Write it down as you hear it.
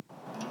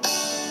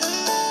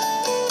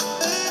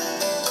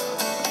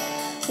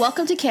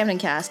Welcome to Camden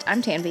Cast.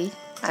 I'm Tanvi.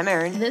 I'm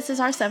Erin. This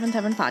is our 7th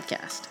Heaven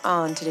podcast.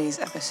 On today's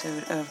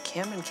episode of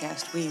Camden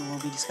Cast, we will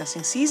be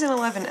discussing Season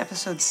 11,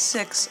 Episode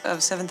 6 of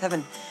 7th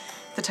Heaven.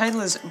 The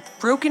title is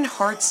Broken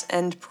Hearts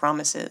and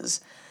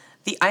Promises.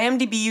 The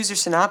IMDb user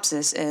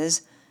synopsis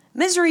is,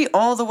 misery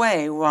all the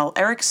way while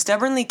Eric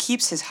stubbornly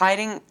keeps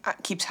hiding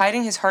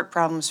his heart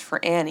problems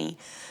for Annie,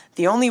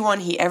 the only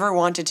one he ever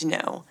wanted to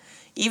know,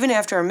 even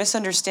after a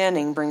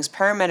misunderstanding brings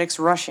paramedics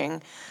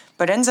rushing,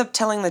 but ends up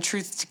telling the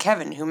truth to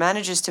Kevin, who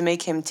manages to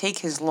make him take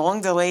his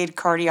long-delayed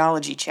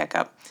cardiology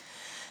checkup.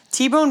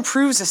 T-Bone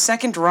proves a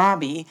second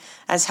Robbie,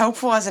 as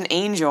helpful as an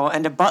angel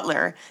and a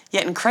butler,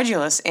 yet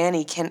incredulous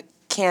Annie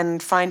can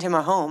find him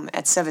a home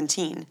at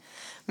 17.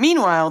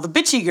 Meanwhile, the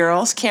bitchy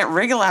girls can't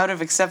wriggle out of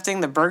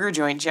accepting the burger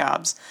joint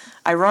jobs.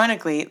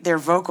 Ironically, they're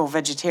vocal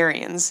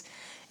vegetarians.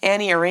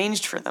 Annie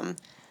arranged for them.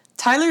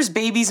 Tyler's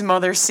baby's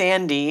mother,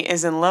 Sandy,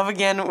 is in love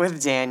again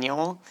with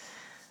Daniel.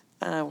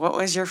 What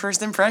was your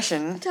first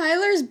impression?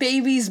 Tyler's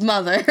baby's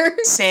mother.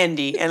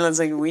 Sandy. And it's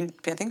like, I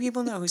think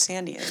people know who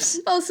Sandy is.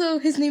 Also,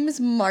 his name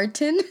is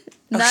Martin,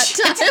 not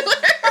Tyler.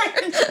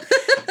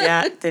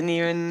 Yeah, didn't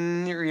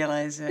even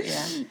realize it,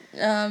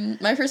 yeah.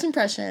 My first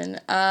impression.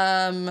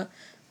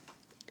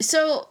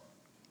 So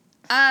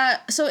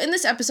in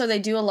this episode, they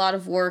do a lot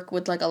of work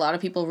with, like, a lot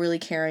of people really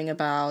caring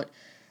about,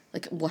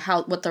 like,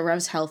 what the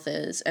Rev's health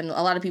is, and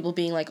a lot of people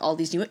being, like, all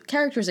these new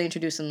characters they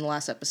introduced in the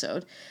last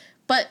episode.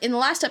 But in the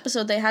last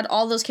episode, they had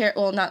all those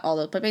well, not all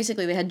those, but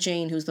basically they had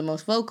Jane, who's the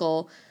most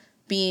vocal,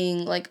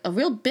 being, like, a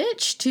real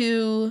bitch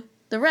to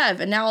the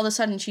Rev, and now all of a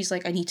sudden she's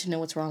like, I need to know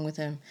what's wrong with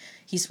him.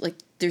 He's, like,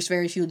 there's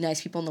very few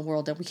nice people in the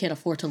world, and we can't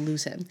afford to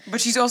lose him.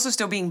 But she's also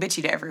still being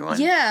bitchy to everyone.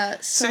 Yeah.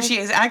 So she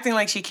is acting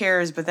like she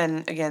cares, but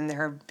then, again,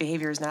 her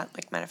behavior is not,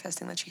 like,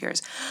 manifesting that she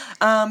cares.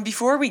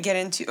 Before we get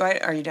into...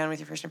 Are you done with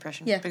your first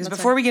impression? Yeah. Because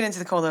before we get into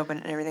the cold open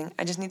and everything,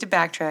 I just need to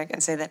backtrack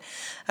and say that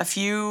a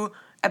few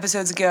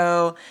episodes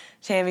ago,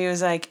 Tammy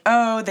was like,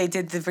 oh, they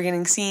did the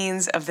beginning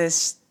scenes of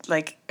this,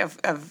 like,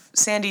 of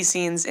Sandy's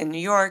scenes in New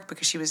York,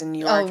 because she was in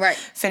New York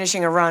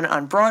finishing a run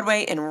on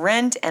Broadway in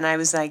Rent, and I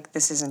was like,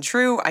 this isn't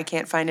true, I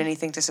can't find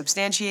anything to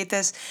substantiate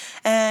this,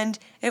 and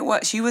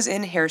she was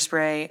in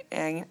Hairspray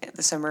in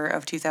the summer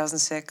of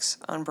 2006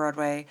 on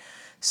Broadway,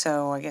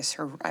 so I guess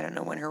I don't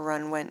know when her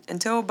run went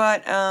until,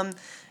 but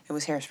it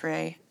was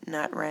Hairspray,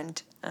 not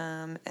Rent,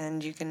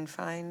 and you can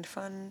find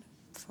fun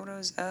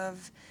photos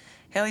of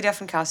Haley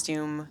Duff in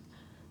costume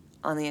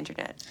on the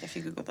internet if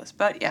you Google this.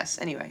 But yes,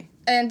 anyway.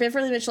 And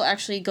Beverly Mitchell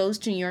actually goes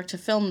to New York to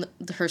film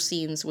her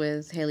scenes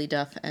with Haley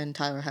Duff and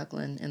Tyler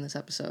Hoechlin in this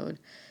episode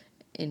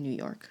in New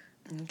York.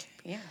 Okay,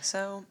 yeah.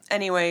 So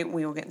anyway,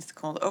 we will get into the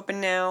cold open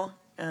now.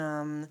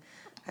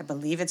 I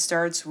believe it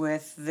starts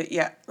with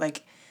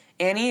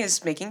Annie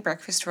is making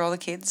breakfast for all the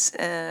kids,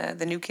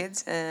 the new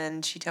kids,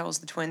 and she tells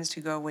the twins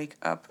to go wake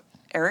up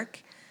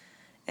Eric.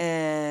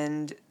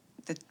 And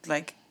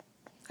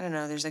I don't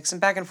know, there's, like, some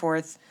back and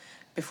forth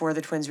before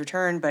the twins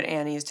return, but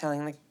Annie is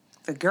telling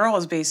the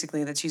girls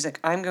basically that she's like,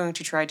 I'm going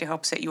to try to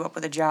help set you up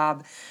with a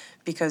job,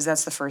 because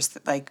that's the first,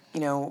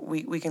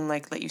 we can,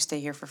 like, let you stay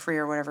here for free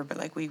or whatever, but,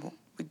 like,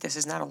 this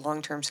is not a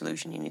long-term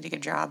solution. You need to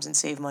get jobs and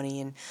save money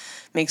and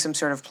make some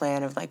sort of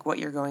plan of, like, what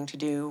you're going to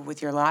do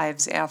with your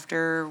lives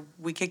after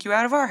we kick you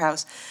out of our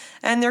house.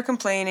 And they're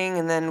complaining,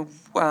 and then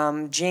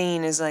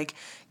Jane is like,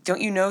 don't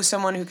you know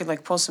someone who could,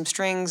 like, pull some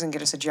strings and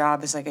get us a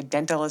job as, like, a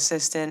dental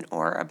assistant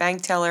or a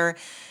bank teller?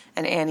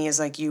 And Annie is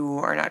like, you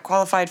are not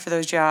qualified for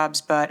those jobs,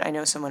 but I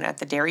know someone at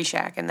the Dairy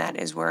Shack, and that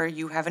is where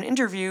you have an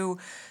interview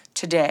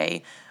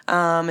today.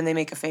 And they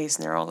make a face,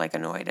 and they're all, like,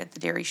 annoyed at the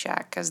Dairy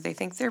Shack because they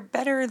think they're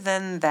better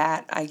than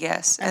that, I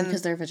guess. And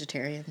because they're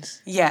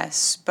vegetarians.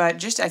 Yes,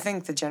 but I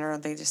think they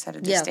just had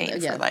a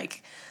disdain for,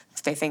 like,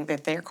 they think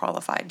that they're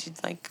qualified to,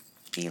 like,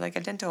 be, like,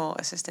 a dental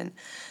assistant.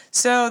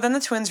 So then the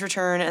twins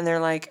return, and they're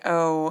like,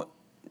 oh,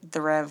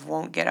 the Rev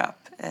won't get up.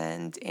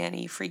 And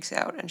Annie freaks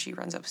out, and she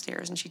runs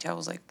upstairs, and she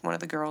tells, like, one of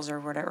the girls or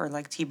whatever,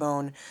 like,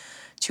 T-Bone,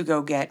 to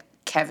go get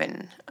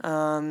Kevin.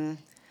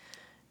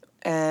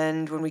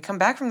 And when we come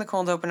back from the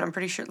cold open, I'm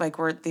pretty sure, like,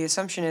 the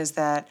assumption is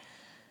that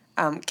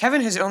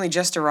Kevin has only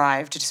just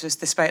arrived,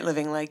 despite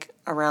living, like,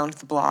 around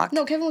the block.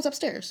 No, Kevin was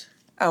upstairs.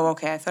 Oh,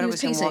 okay. I thought it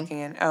was him walking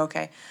in. Oh,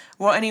 okay.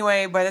 Well,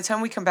 anyway, by the time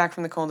we come back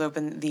from the cold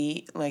open,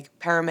 the, like,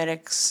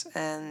 paramedics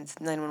and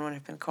 911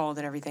 have been called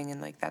and everything,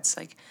 and, like, that's,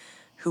 like,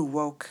 who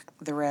woke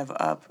the Rev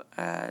up,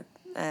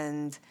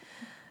 and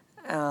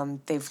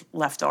they've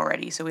left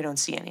already, so we don't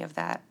see any of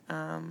that.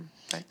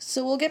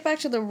 So we'll get back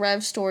to the Rev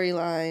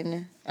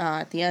storyline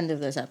at the end of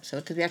this episode,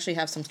 because we actually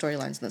have some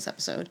storylines in this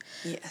episode.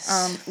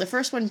 Yes. The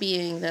first one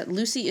being that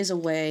Lucy is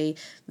away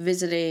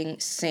visiting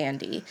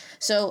Sandy.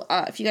 So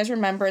if you guys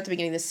remember at the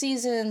beginning of the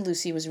season,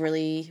 Lucy was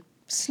really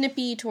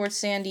snippy towards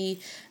Sandy,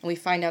 and we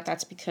find out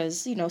that's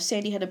because,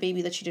 Sandy had a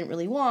baby that she didn't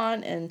really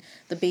want, and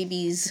the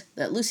babies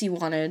that Lucy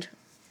wanted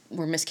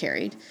were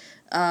miscarried.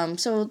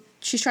 So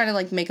she's trying to,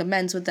 like, make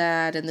amends with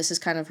that, and this is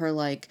kind of her,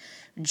 like,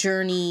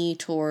 journey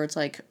towards,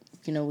 like,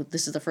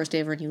 this is the first day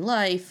of her new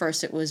life.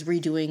 First it was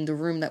redoing the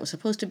room that was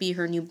supposed to be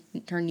her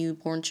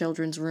newborn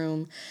children's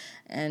room,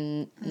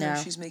 and now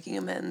she's making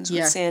amends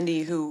with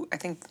Sandy, who I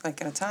think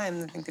like at a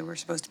time I think they were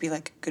supposed to be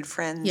like good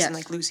friends, and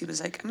like Lucy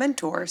was like a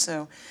mentor,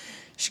 so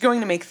she's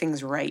going to make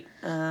things right.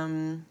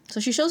 So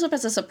she shows up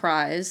as a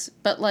surprise,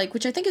 but like,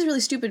 which I think is really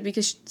stupid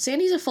because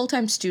Sandy's a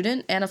full-time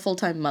student and a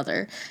full-time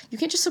mother. You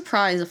can't just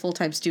surprise a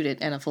full-time student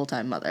and a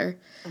full-time mother.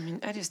 I mean,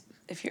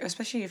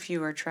 especially if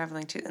you are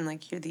traveling to, and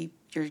like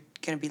you're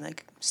gonna be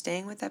like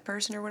staying with that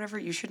person or whatever,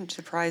 you shouldn't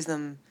surprise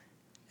them,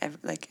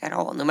 like at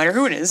all, no matter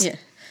who it is. Yeah.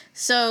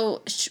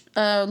 So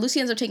Lucy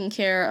ends up taking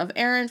care of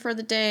Aaron for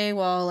the day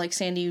while like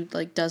Sandy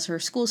like does her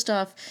school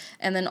stuff,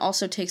 and then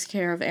also takes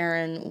care of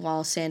Aaron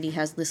while Sandy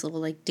has this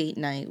little like date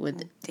night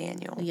with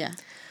Daniel. Yeah.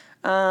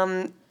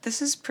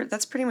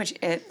 That's pretty much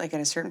it. Like at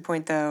a certain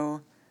point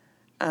though,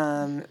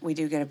 we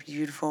do get a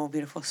beautiful,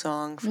 beautiful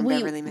song from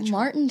Beverly Mitchell.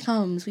 Martin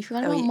comes. We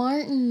forgot about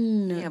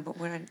Martin. Yeah, but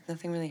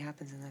nothing really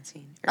happens in that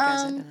scene. Or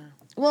does it? I don't know.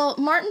 Well,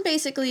 Martin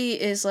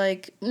basically is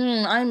like,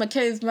 I'm a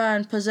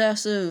caveman,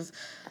 possessive.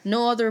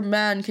 No other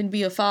man can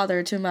be a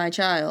father to my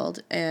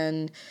child.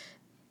 And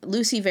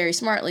Lucy very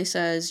smartly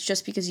says,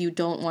 just because you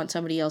don't want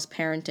somebody else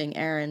parenting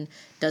Aaron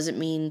doesn't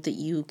mean that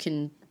you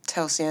can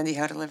tell Sandy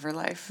how to live her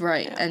life.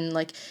 Right. Yeah. And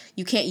like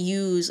you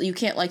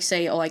can't like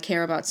say, oh, I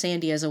care about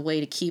Sandy as a way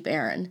to keep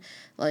Aaron.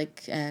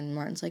 Like, and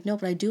Martin's like, no,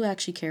 but I do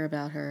actually care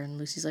about her. And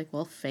Lucy's like,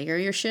 well, figure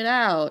your shit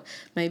out.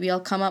 Maybe I'll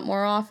come up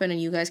more often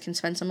and you guys can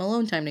spend some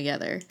alone time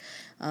together.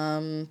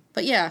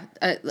 But yeah,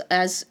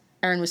 as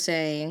Aaron was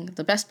saying,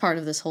 the best part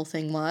of this whole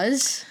thing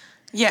was...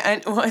 Yeah,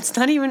 and well, it's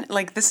not even,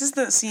 like, this is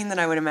the scene that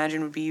I would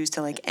imagine would be used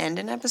to, like, end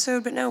an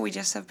episode, but no, we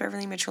just have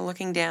Beverly Mitchell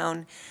looking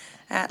down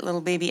at little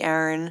baby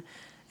Aaron,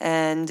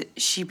 and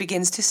she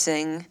begins to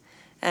sing,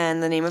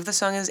 and the name of the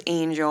song is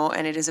Angel,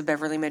 and it is a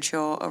Beverly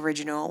Mitchell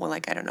original. Well,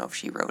 like, I don't know if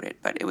she wrote it,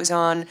 but it was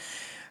on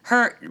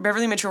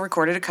Beverly Mitchell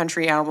recorded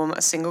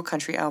a single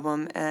country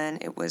album,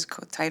 and it was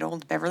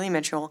titled Beverly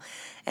Mitchell,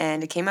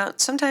 and it came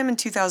out sometime in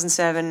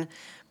 2007,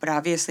 but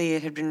obviously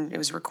it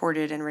was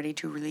recorded and ready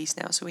to release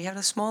now. So we have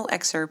a small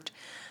excerpt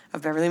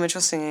of Beverly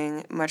Mitchell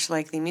singing, much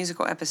like the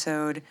musical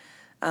episode.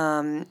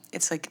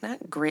 It's like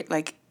not great.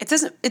 Like it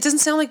doesn't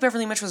sound like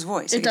Beverly Mitchell's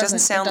voice. Like, it doesn't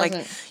sound like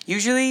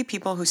usually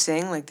people who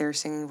sing, like their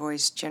singing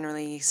voice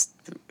generally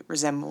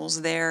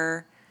resembles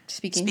their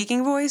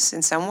speaking voice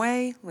in some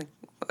way. Like,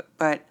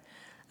 but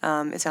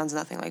it sounds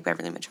nothing like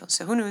Beverly Mitchell.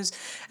 So who knows?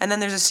 And then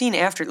there's a scene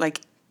after,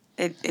 like.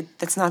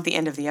 That's not the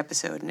end of the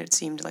episode, and it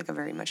seemed like a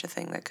very much a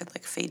thing that could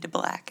like fade to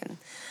black, and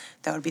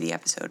that would be the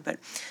episode. But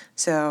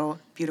so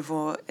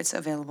beautiful, it's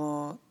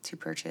available to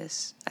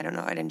purchase. I don't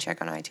know, I didn't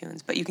check on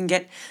iTunes, but you can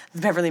get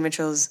Beverly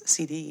Mitchell's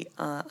CD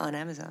on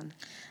Amazon.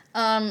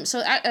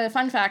 So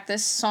fun fact: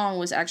 this song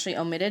was actually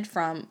omitted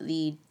from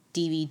the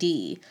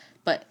DVD,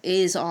 but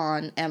is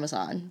on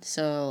Amazon.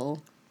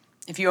 So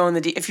if you own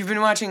if you've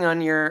been watching on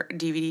your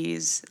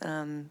DVDs.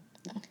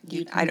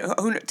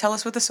 Tell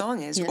us what the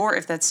song is, or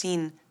if that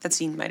scene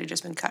might have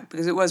just been cut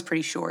because it was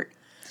pretty short.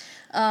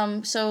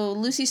 So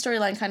Lucy's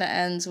storyline kind of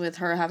ends with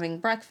her having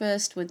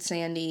breakfast with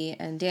Sandy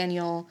and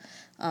Daniel.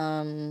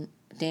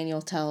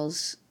 Daniel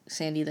tells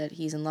Sandy that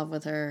he's in love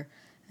with her,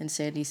 and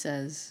Sandy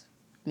says,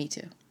 "Me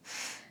too."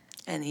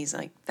 And he's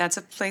like, "That's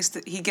a place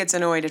that..." He gets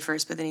annoyed at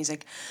first, but then he's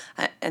like,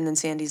 and then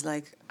Sandy's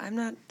like, "I'm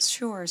not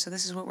sure, so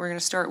this is what we're gonna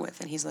start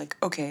with." And he's like,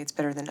 "Okay, it's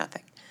better than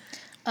nothing."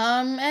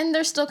 And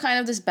there's still kind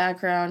of this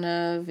background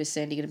of, is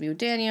Sandy going to be with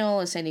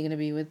Daniel? Is Sandy going to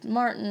be with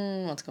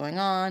Martin? What's going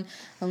on?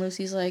 And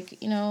Lucy's like,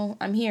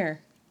 I'm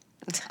here.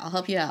 I'll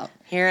help you out.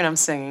 Here and I'm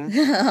singing.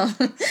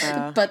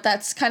 But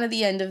that's kind of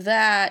the end of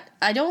that.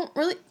 I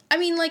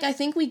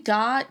think we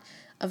got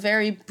a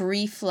very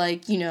brief,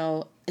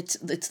 it's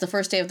the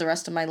first day of the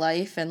rest of my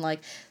life, and,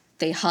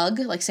 they hug,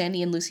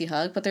 Sandy and Lucy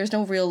hug, but there's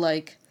no real,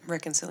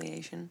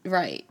 reconciliation.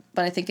 Right.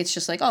 But I think it's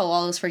just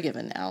all is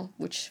forgiven now,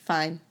 which,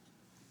 fine.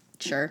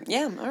 Sure.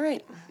 Yeah, all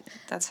right.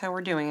 That's how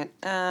we're doing it.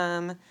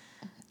 I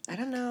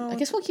don't know. I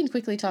guess we can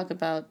quickly talk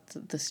about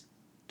those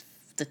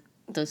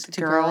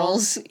two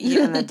girls.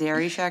 Yeah, and the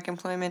Dairy Shack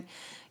employment.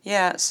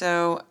 Yeah,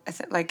 so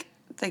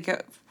they go,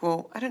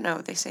 well, I don't know.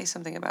 They say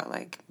something about,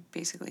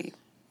 basically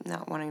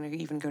not wanting to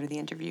even go to the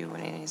interview,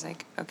 and Annie's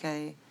like,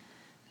 okay.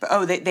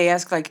 But, they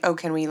ask,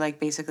 can we,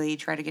 basically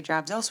try to get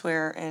jobs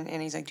elsewhere? And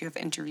Annie's like, do you have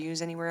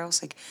interviews anywhere else?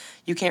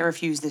 You can't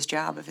refuse this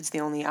job if it's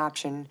the only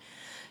option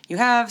you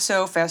have.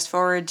 So fast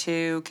forward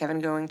to Kevin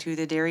going to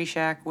the Dairy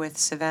Shack with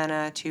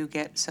Savannah to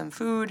get some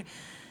food,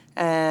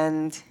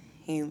 and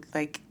Jane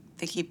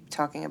keeps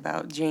talking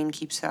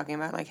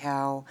about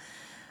how,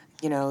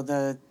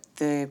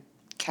 the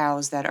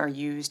cows that are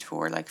used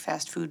for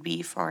fast food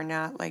beef are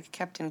not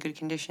kept in good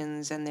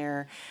conditions, and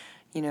they're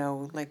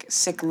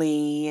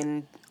sickly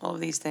and all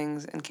of these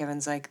things. And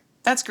Kevin's like,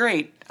 that's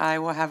great, I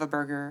will have a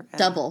burger, a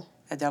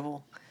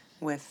double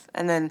with,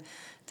 and then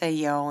they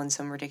yell in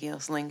some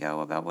ridiculous lingo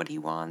about what he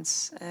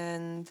wants,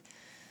 and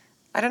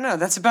I don't know,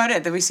 that's about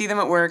it. That we see them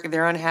at work,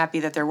 they're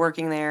unhappy that they're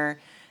working there,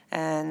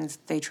 and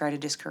they try to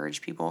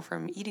discourage people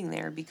from eating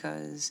there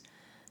because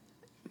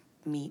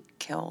meat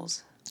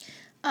kills.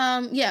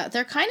 Yeah,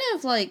 they're kind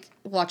of like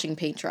watching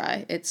paint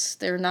dry.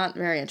 They're not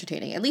very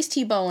entertaining. At least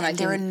T-Bone,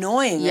 They're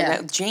annoying. Yeah.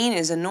 And Jane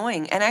is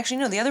annoying. And actually,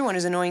 no, the other one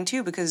is annoying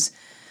too because,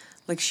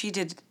 like, she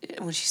did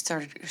when she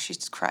started. She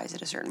cries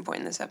at a certain point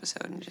in this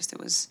episode, and it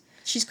was.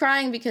 She's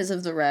crying because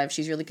of the Rev.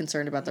 She's really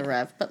concerned about the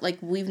Rev. But, like,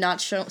 we've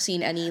not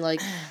seen any, like,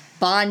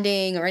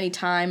 bonding or any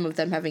time of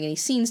them having any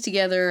scenes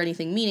together or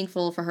anything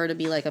meaningful for her to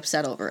be, like,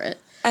 upset over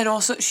it. And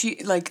also,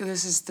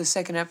 this is the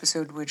second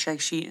episode, which, like,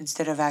 she,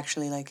 instead of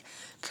actually, like,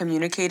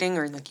 communicating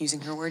or, like,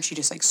 using her words, she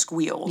just, like,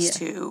 squeals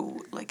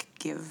to, like,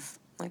 give,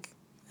 like,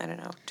 I don't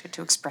know,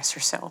 to express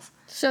herself.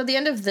 So the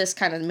end of this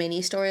kind of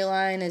mini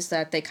storyline is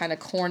that they kind of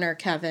corner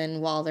Kevin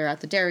while they're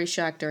at the Dairy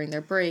Shack during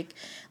their break.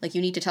 Like,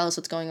 you need to tell us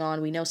what's going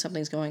on. We know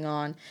something's going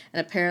on.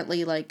 And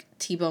apparently, like,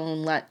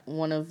 T-Bone let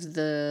one of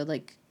the,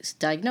 like,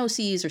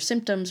 diagnoses or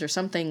symptoms or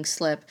something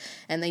slip.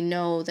 And they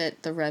know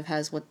that the Rev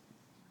has what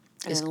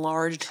An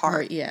enlarged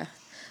heart. Yeah.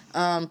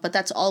 But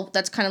that's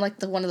kind of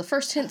like one of the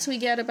first hints we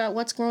get about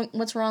what's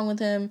wrong with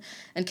him.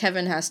 And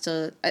Kevin has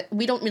to,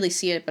 we don't really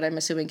see it, but I'm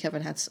assuming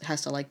Kevin has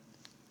to, like,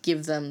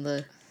 give them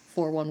the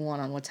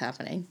 411 on what's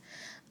happening.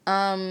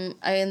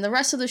 And the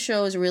rest of the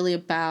show is really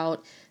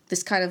about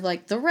this kind of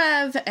like the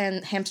Rev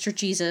and Hamster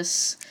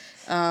Jesus,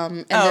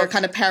 and their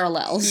kind of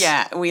parallels.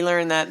 Yeah, we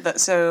learned that.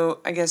 So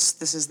I guess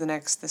this is the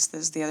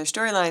other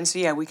storyline. So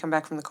yeah, we come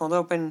back from the cold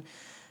open.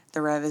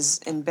 The Rev is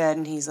in bed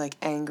and he's like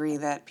angry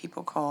that they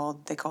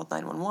called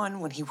 911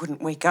 when he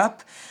wouldn't wake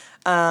up.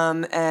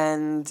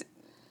 And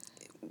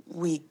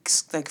we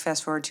like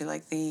fast forward to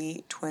like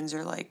the twins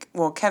are like,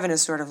 well, Kevin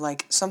is sort of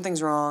like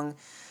something's wrong.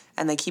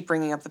 And they keep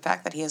bringing up the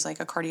fact that he has, like,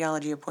 a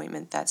cardiology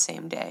appointment that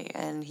same day.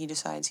 And he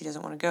decides he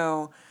doesn't want to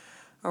go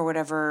or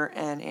whatever.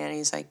 And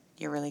Annie's like,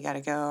 you really got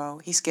to go.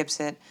 He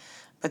skips it.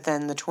 But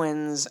then the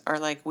twins are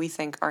like, we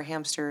think our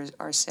hamsters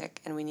are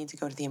sick and we need to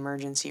go to the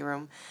emergency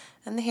room.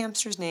 And the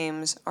hamsters'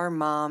 names are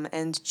Mom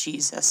and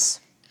Jesus.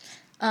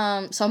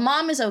 So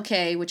Mom is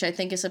okay, which I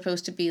think is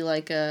supposed to be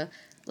like a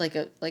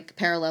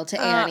parallel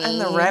to Annie. And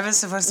the Rev is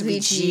supposed to be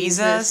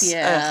Jesus.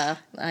 Yeah,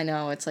 ugh. I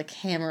know, it's like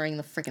hammering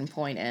the freaking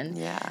point in.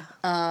 Yeah.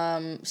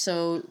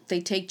 So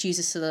they take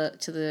Jesus to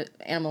the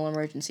animal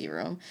emergency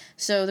room.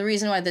 So the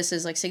reason why this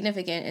is like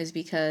significant is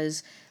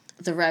because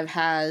the Rev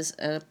has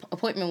an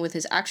appointment with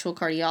his actual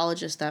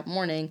cardiologist that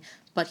morning,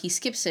 but he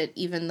skips it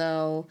even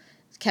though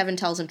Kevin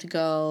tells him to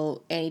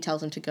go, Annie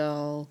tells him to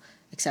go,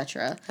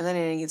 etc. And then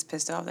Annie gets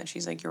pissed off that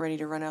she's like, you're ready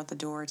to run out the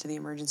door to the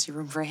emergency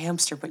room for a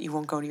hamster, but you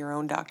won't go to your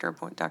own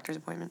doctor's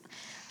appointment.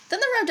 Then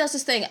the Rev does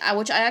this thing,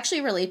 which I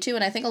actually relate to,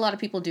 and I think a lot of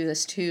people do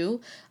this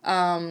too,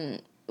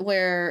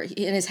 where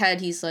in his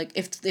head he's like,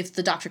 if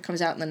the doctor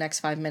comes out in the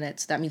next 5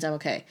 minutes, that means I'm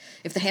okay.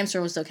 If the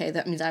hamster was okay,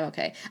 that means I'm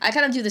okay. I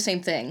kind of do the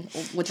same thing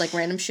with like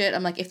random shit.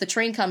 I'm like, if the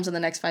train comes in the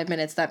next 5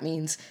 minutes, that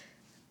means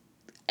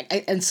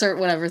I insert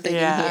whatever thing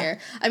in here.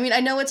 I mean,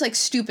 I know it's like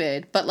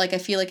stupid, but like I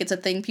feel like it's a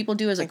thing people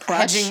do as a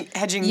crutch.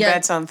 Hedging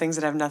bets on things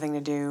that have nothing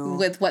to do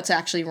with what's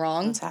actually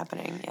wrong. What's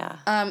happening,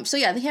 yeah. So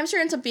yeah, the hamster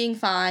ends up being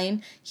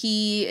fine.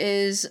 He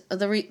is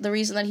the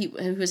reason that he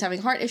was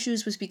having heart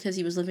issues was because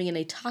he was living in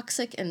a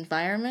toxic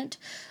environment,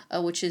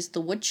 which is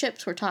the wood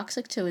chips were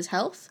toxic to his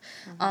health.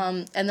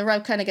 Mm-hmm. And the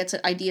Rev kind of gets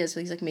ideas.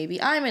 So he's like,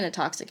 maybe I'm in a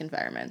toxic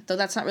environment, though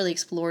that's not really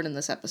explored in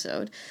this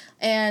episode.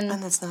 And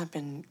that's not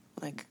been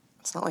like.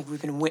 It's not like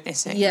we've been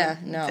witnessing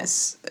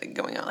this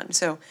going on.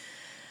 So,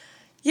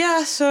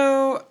 yeah,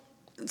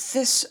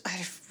 this,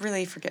 I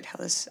really forget how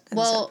this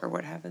ends up or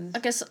what happens. I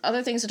guess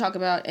other things to talk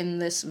about in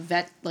this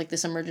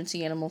this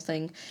emergency animal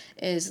thing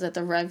is that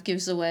the Rev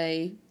gives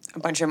away a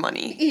bunch of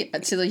money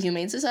to the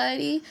Humane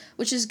Society,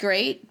 which is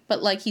great,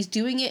 but like he's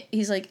doing it,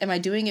 he's like, am I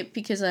doing it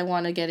because I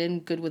want to get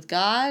in good with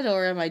God,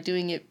 or am I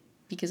doing it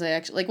because I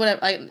actually, like,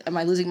 whatever, am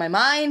I losing my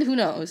mind? Who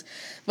knows?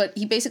 But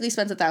he basically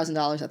spends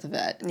 $1,000 at the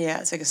vet. Yeah,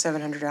 it's like a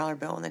 $700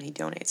 bill, and then he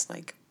donates,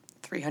 like,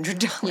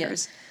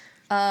 $300.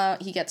 Yeah.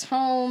 He gets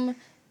home,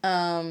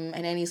 and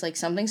Annie's like,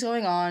 something's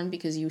going on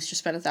because you just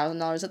spent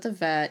 $1,000 at the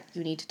vet.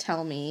 You need to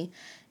tell me.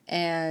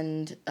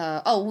 And,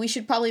 we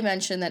should probably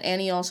mention that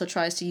Annie also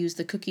tries to use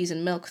the cookies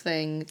and milk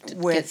thing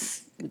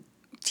with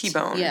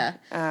T-Bone. Yeah.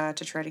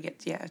 To try to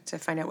to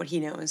find out what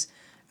he knows.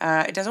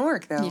 It doesn't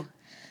work, though. Yeah.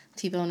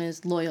 T-Bone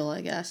is loyal,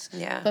 I guess.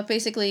 Yeah. But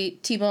basically,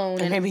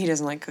 T-Bone... Or maybe he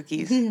doesn't like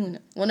cookies.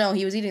 Well, no,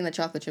 he was eating the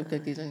chocolate chip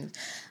cookies.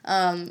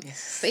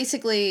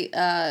 Basically,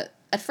 at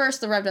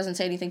first, the Rev doesn't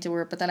say anything to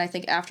her, but then I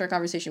think after a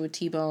conversation with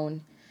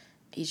T-Bone,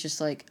 he's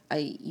just like,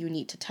 you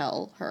need to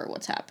tell her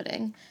what's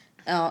happening.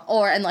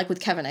 And like with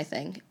Kevin, I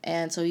think.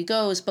 And so he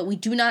goes, but we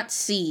do not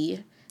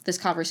see this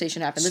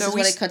conversation happen. This is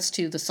when it cuts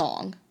to the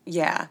song.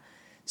 Yeah.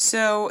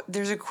 So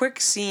there's a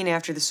quick scene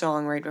after the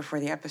song right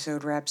before the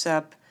episode wraps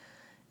up,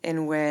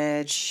 in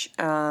which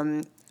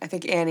I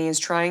think Annie is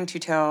trying to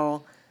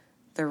tell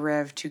the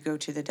Rev to go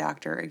to the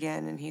doctor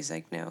again, and he's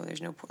like, no,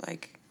 there's no,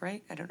 like,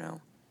 right? I don't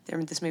know.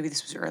 maybe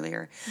this was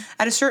earlier.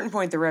 At a certain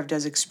point, the Rev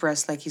does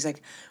express, like, he's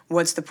like,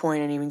 what's the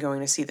point in even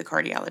going to see the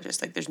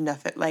cardiologist? Like, there's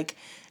nothing, like,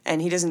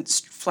 and he doesn't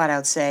flat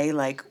out say,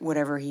 like,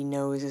 whatever he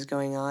knows is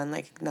going on,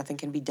 like, nothing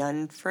can be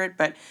done for it.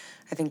 But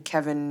I think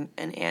Kevin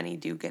and Annie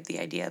do get the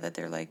idea that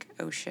they're like,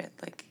 oh shit,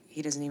 like,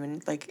 he doesn't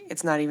even, like,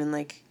 it's not even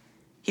like,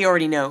 he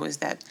already knows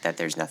that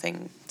there's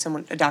nothing,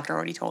 a doctor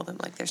already told him,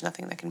 like, there's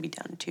nothing that can be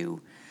done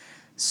to,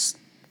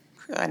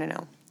 I don't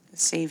know,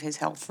 save his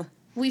health.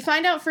 We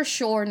find out for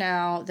sure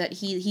now that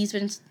he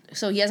has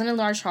an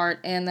enlarged heart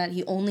and that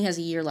he only has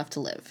a year left to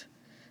live,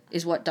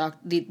 is what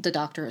the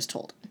doctor has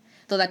told him.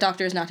 Though that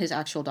doctor is not his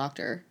actual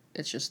doctor.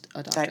 It's just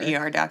a doctor. That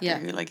ER doctor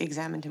who, like,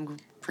 examined him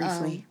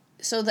briefly.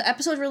 So the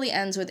episode really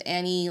ends with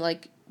Annie,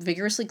 like,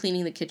 vigorously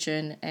cleaning the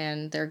kitchen,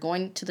 and they're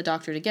going to the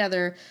doctor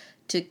together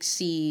to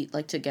see,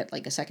 like, to get,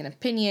 like, a second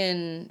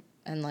opinion,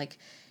 and, like,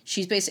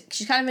 she's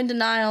kind of in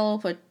denial,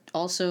 but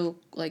also,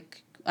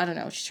 like, I don't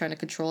know, she's trying to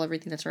control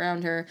everything that's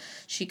around her.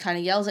 She kind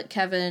of yells at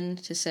Kevin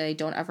to say,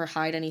 don't ever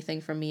hide anything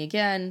from me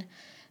again.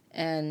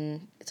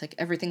 And it's like,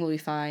 everything will be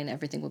fine,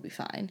 everything will be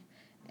fine.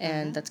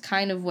 And that's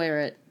kind of where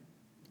it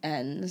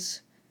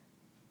ends.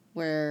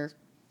 Where...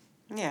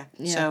 Yeah.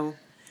 So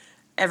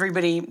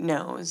everybody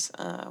knows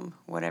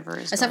whatever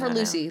is except going for on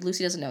Lucy. now.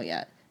 Lucy doesn't know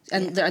yet.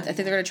 And I think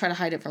they're going to try to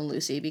hide it from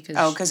Lucy because...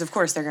 Oh, because of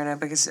course they're going to,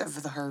 because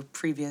of her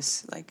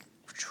previous, like,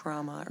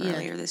 trauma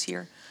earlier this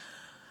year.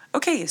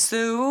 Okay,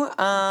 so,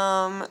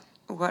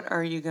 what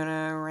are you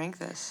gonna rank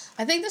this?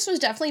 I think this was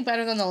definitely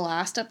better than the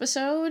last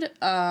episode. They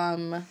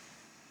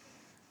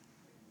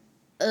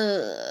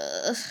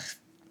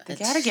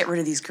gotta get rid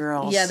of these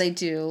girls. Yeah, they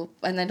do.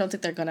 And I don't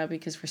think they're gonna,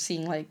 because we're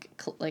seeing, like...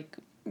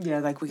 Yeah,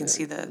 like, we can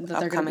see the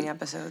upcoming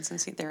episodes and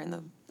see they're in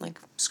the, like,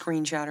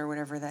 screenshot or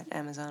whatever that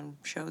Amazon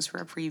shows for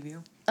a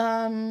preview.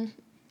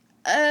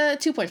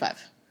 2.5.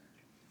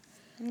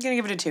 I'm gonna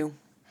give it a 2.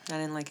 I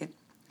didn't like it.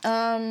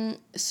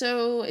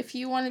 So if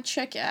you want to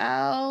check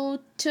out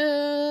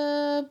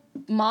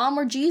Mom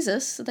or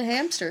Jesus, the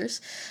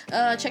hamsters,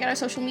 check out our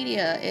social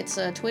media. It's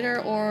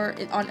Twitter or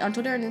on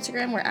Twitter and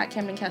Instagram, we're at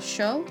CamdenCast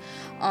Show.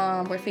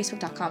 We're at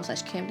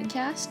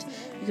facebook.com/CamdenCast.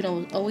 You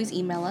can always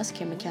email us,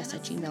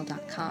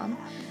 CamdenCast@gmail.com.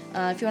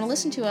 If you want to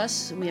listen to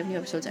us, we have new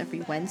episodes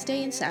every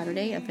Wednesday and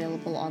Saturday,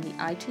 available on the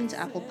iTunes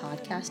Apple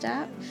Podcast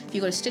app. If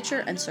you go to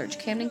Stitcher and search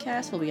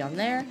CamdenCast, we'll be on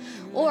there.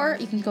 Or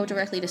you can go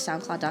directly to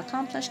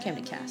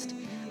soundcloud.com/CamdenCast.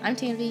 I'm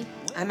Tanvi.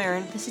 I'm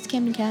Erin. This is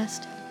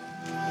CamdenCast.